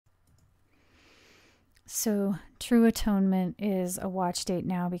So, True Atonement is a watch date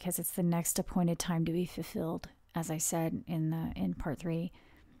now because it's the next appointed time to be fulfilled, as I said in part 3.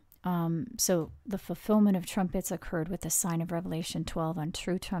 So the fulfillment of trumpets occurred with the sign of Revelation 12 on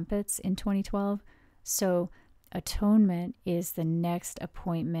true trumpets in 2012. So atonement is the next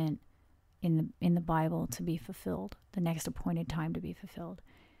appointment in the Bible to be fulfilled, the next appointed time to be fulfilled.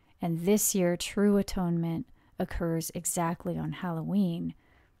 And this year, true atonement occurs exactly on Halloween,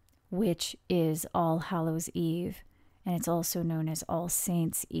 which is All Hallows Eve, and it's also known as All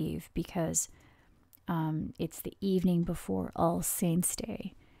Saints Eve because it's the evening before All Saints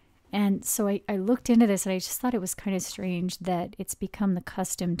Day. And so I looked into this, and I just thought it was kind of strange that it's become the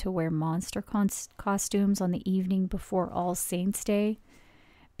custom to wear monster costumes on the evening before All Saints Day.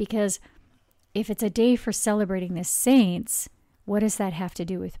 Because if it's a day for celebrating the saints, what does that have to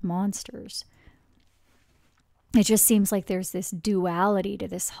do with monsters? It just seems like there's this duality to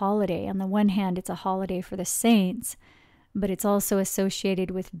this holiday. On the one hand, it's a holiday for the saints, but it's also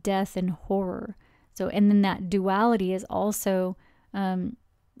associated with death and horror. So, and then that duality is also...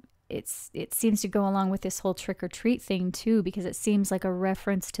 It seems to go along with this whole trick-or-treat thing too, because it seems like a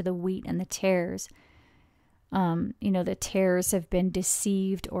reference to the wheat and the tares. The tares have been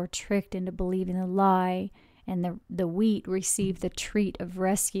deceived or tricked into believing a lie, and the wheat received the treat of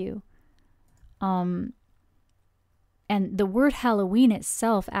rescue. And the word Halloween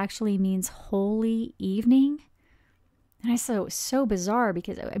itself actually means holy evening. And I thought it was so bizarre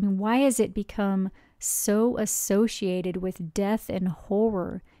because, why has it become so associated with death and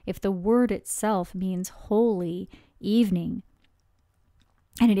horror if the word itself means holy evening?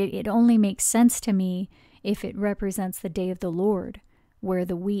 And it only makes sense to me if it represents the day of the Lord, where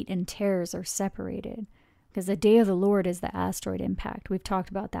the wheat and tares are separated. Because the day of the Lord is the asteroid impact. We've talked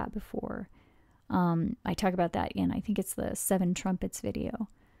about that before. I talk about that in, I think it's the 7 Trumpets video.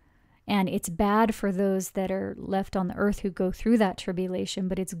 And it's bad for those that are left on the earth who go through that tribulation,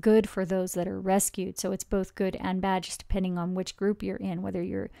 but it's good for those that are rescued. So it's both good and bad, just depending on which group you're in, whether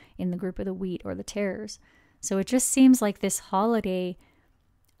you're in the group of the wheat or the tares. So it just seems like this holiday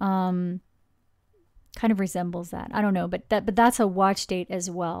kind of resembles that. I don't know, but that's a watch date as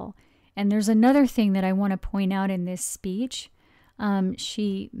well. And there's another thing that I want to point out in this speech.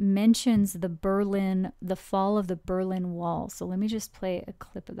 She mentions the fall of the Berlin Wall. So let me just play a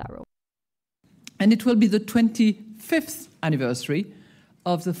clip of that real quick. And it will be the 25th anniversary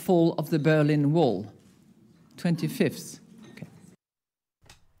of the fall of the Berlin Wall. 25th. Okay.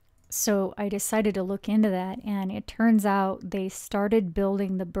 So I decided to look into that, and it turns out they started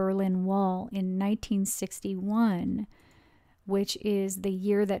building the Berlin Wall in 1961, which is the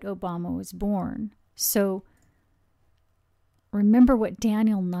year that Obama was born. So remember what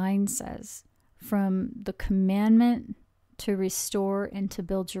Daniel 9 says, from the commandment to restore and to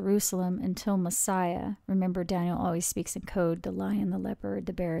build Jerusalem until Messiah. Remember, Daniel always speaks in code, the lion, the leopard,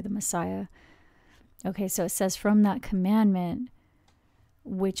 the bear, the Messiah. Okay, so it says from that commandment,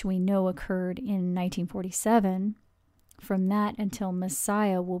 which we know occurred in 1947, from that until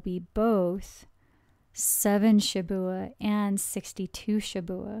Messiah will be both 7 Shabuah and 62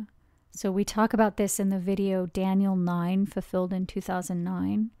 Shabuah. So we talk about this in the video Daniel 9 fulfilled in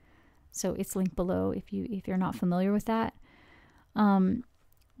 2009. So it's linked below if you're not familiar with that.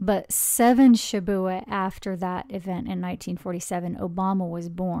 But 7 Shabuah after that event in 1947, Obama was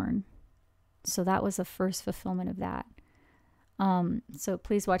born. So that was the first fulfillment of that. So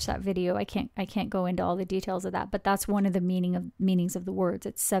please watch that video. I can't go into all the details of that, but that's one of the meanings of the words.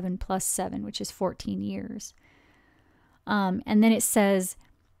 It's 7 plus 7, which is 14 years. And then it says,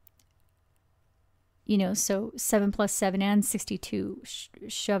 so 7 plus 7 and 62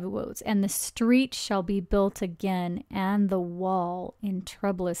 Shavuot, and the street shall be built again, and the wall in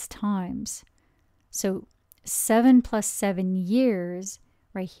troublous times. So 7 plus 7 years,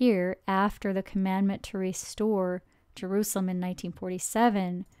 right here, after the commandment to restore Jerusalem in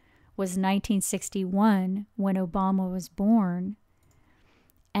 1947, was 1961 when Obama was born,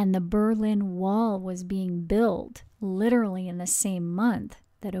 and the Berlin Wall was being built literally in the same month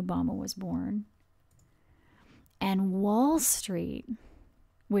that Obama was born. And Wall Street,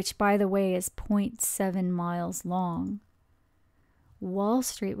 which by the way is 0.7 miles long, Wall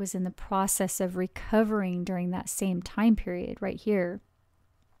Street was in the process of recovering during that same time period right here.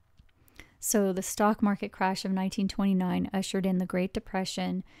 So the stock market crash of 1929 ushered in the Great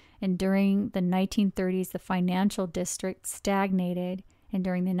Depression, and during the 1930s, the financial district stagnated, and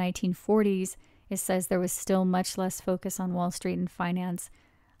during the 1940s, it says there was still much less focus on Wall Street and finance.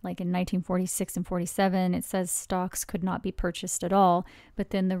 Like in 1946 and 47, it says stocks could not be purchased at all.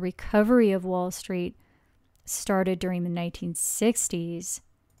 But then the recovery of Wall Street started during the 1960s.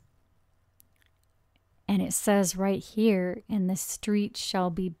 And it says right here, and the street shall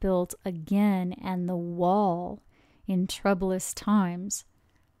be built again, and the wall in troublous times.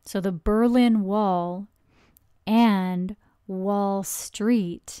 So the Berlin Wall and Wall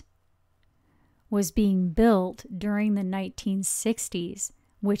Street was being built during the 1960s,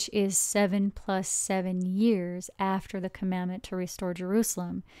 which is 7 + 7 years after the commandment to restore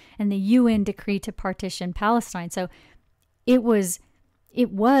Jerusalem and the UN decree to partition Palestine. So it was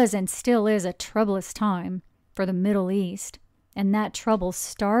and still is a troublous time for the Middle East. And that trouble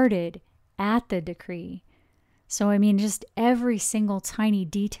started at the decree. So, I mean, just every single tiny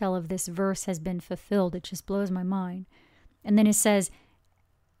detail of this verse has been fulfilled. It just blows my mind. And then it says,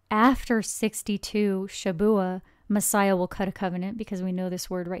 after 62 Shabuah, Messiah will cut a covenant, because we know this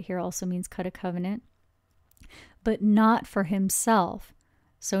word right here also means cut a covenant, but not for himself.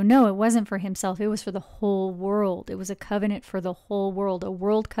 So no, it wasn't for himself. It was for the whole world. It was a covenant for the whole world, a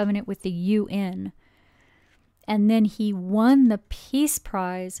world covenant with the UN. And then he won the Peace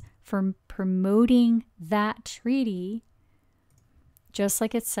Prize for promoting that treaty, just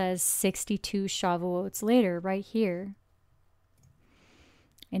like it says 62 Shavuots later, right here.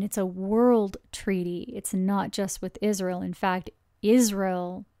 And it's a world treaty. It's not just with Israel. In fact,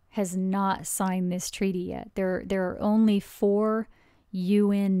 Israel has not signed this treaty yet. There are only 4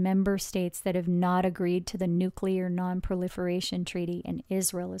 UN member states that have not agreed to the Nuclear Non-Proliferation Treaty, and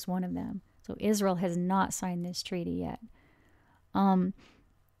Israel is one of them. So Israel has not signed this treaty yet. And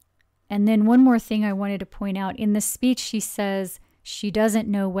then one more thing I wanted to point out. In the speech, she says she doesn't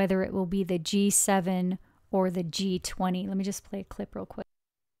know whether it will be the G7 or the G20. Let me just play a clip real quick.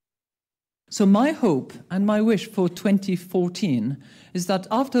 So my hope and my wish for 2014 is that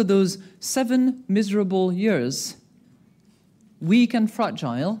after those 7 miserable years, weak and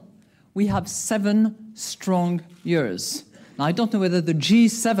fragile, we have 7 strong years. Now, I don't know whether the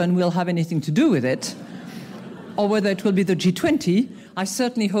G7 will have anything to do with it, or whether it will be the G20. I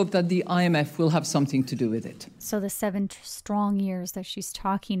certainly hope that the IMF will have something to do with it. So the 7 strong years that she's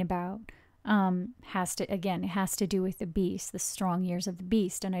talking about has to do with the beast, the strong years of the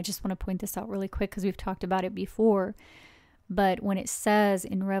beast. And I just want to point this out really quick because we've talked about it before. But when it says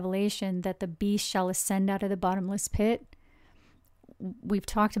in Revelation that the beast shall ascend out of the bottomless pit, we've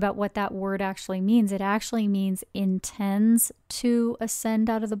talked about what that word actually means. It actually means intends to ascend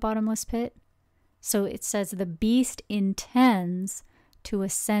out of the bottomless pit. So it says the beast intends to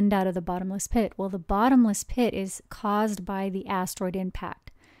ascend out of the bottomless pit. Well, the bottomless pit is caused by the asteroid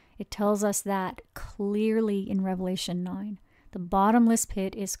impact. It tells us that clearly in Revelation 9. The bottomless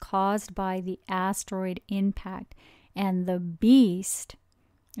pit is caused by the asteroid impact. And the beast,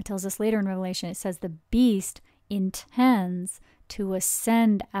 it tells us later in Revelation, it says the beast intends to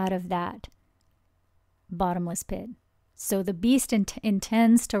ascend out of that bottomless pit. So the beast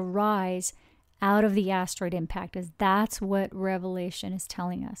intends to rise out of the asteroid impact, as that's what Revelation is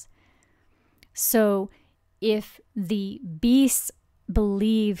telling us. So if the beast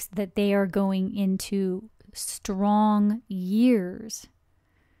believes that they are going into strong years,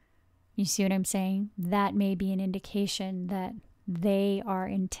 you see what I'm saying? That may be an indication that they are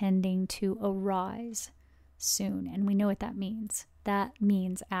intending to arise soon, and we know what that means. That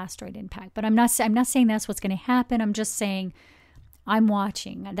means asteroid impact. But I'm not saying that's what's going to happen. I'm just saying I'm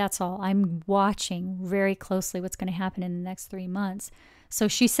watching. That's all. I'm watching very closely what's going to happen in the next 3 months. So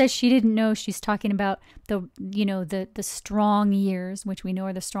she says she didn't know. She's talking about the strong years, which we know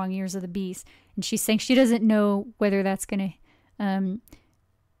are the strong years of the beast. And she's saying she doesn't know whether that's going to,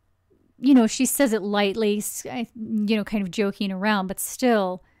 she says it lightly, kind of joking around, but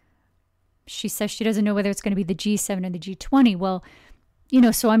still, she says she doesn't know whether it's going to be the G7 or the G20. Well,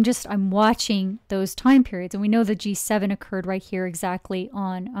 so I'm watching those time periods, and we know the G7 occurred right here exactly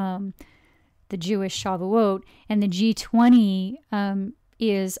on the Jewish Shavuot, and the G20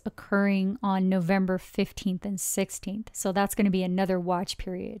 is occurring on November 15th and 16th. So that's going to be another watch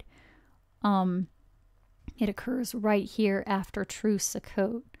period. It occurs right here after True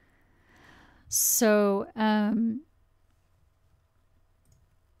Sukkot. So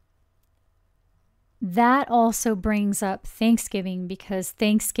that also brings up Thanksgiving, because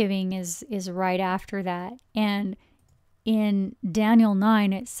Thanksgiving is right after that. And in Daniel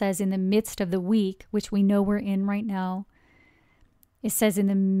 9, it says in the midst of the week, which we know we're in right now, it says in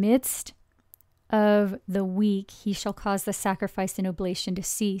the midst of the week, he shall cause the sacrifice and oblation to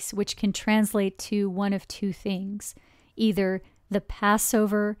cease, which can translate to one of 2 things. Either the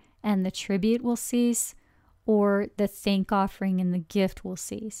Passover and the tribute will cease, or the thank offering and the gift will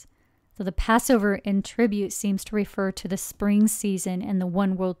cease. So the Passover and tribute seems to refer to the spring season and the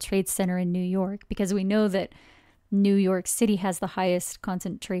One World Trade Center in New York, because we know that New York City has the highest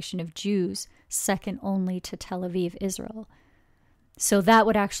concentration of Jews, second only to Tel Aviv, Israel. So that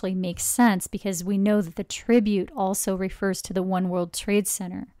would actually make sense, because we know that the tribute also refers to the One World Trade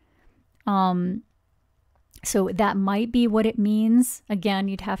Center. So that might be what it means. Again,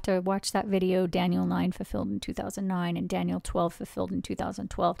 you'd have to watch that video, Daniel 9 fulfilled in 2009 and Daniel 12 fulfilled in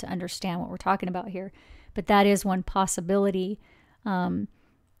 2012, to understand what we're talking about here. But that is one possibility, that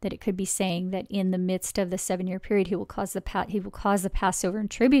it could be saying that in the midst of the 7-year period, he will cause the Passover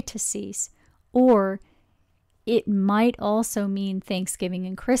and tribute to cease. Or it might also mean Thanksgiving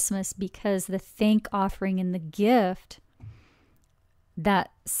and Christmas, because the thank offering and the gift, the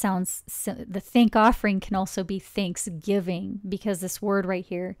thank offering can also be thanksgiving, because this word right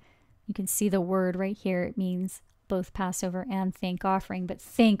here, you can see the word right here, it means both Passover and thank offering. But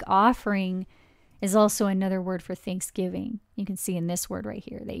thank offering is also another word for thanksgiving. You can see in this word right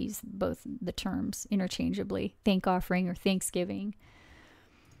here, they use both the terms interchangeably, thank offering or thanksgiving.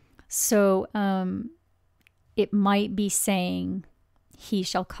 So it might be saying he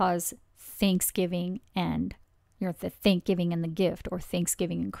shall cause thanksgiving and the thanksgiving and the gift, or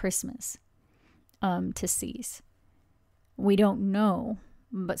Thanksgiving and Christmas to cease. We don't know,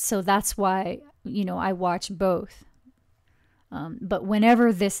 but so that's why, I watch both. But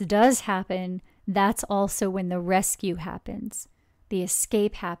whenever this does happen, that's also when the rescue happens. The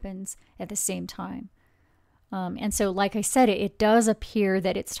escape happens at the same time. And so, like I said, it does appear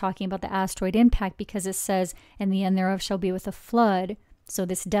that it's talking about the asteroid impact, because it says, and the end thereof shall be with a flood. So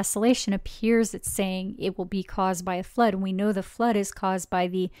this desolation appears it's saying it will be caused by a flood. And we know the flood is caused by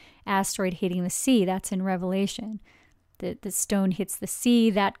the asteroid hitting the sea. That's in Revelation. The stone hits the sea.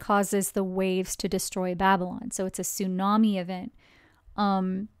 That causes the waves to destroy Babylon. So it's a tsunami event.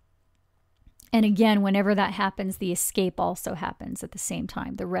 And again, whenever that happens, the escape also happens at the same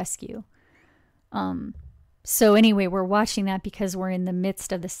time, the rescue. So anyway, we're watching that because we're in the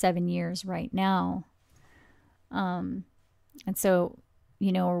midst of the 7 years right now. And so,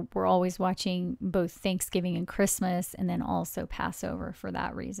 we're always watching both Thanksgiving and Christmas, and then also Passover for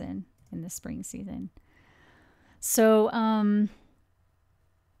that reason in the spring season. So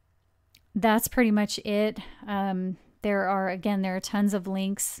that's pretty much it. There are tons of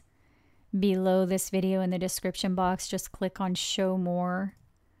links below this video in the description box. Just click on show more.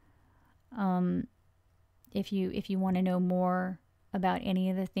 If you want to know more about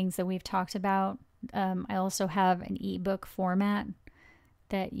any of the things that we've talked about. I also have an ebook format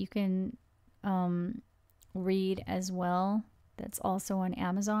that you can read as well. That's also on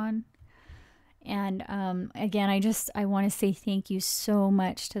Amazon. And again, I want to say thank you so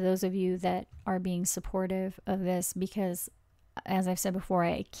much to those of you that are being supportive of this, because as I've said before,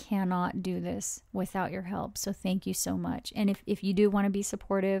 I cannot do this without your help. So thank you so much. And if you do want to be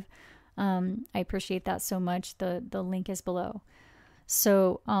supportive, I appreciate that so much. The link is below.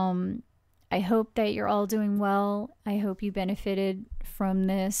 So I hope that you're all doing well. I hope you benefited from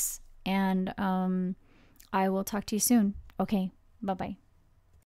this, and I will talk to you soon. Okay, bye-bye.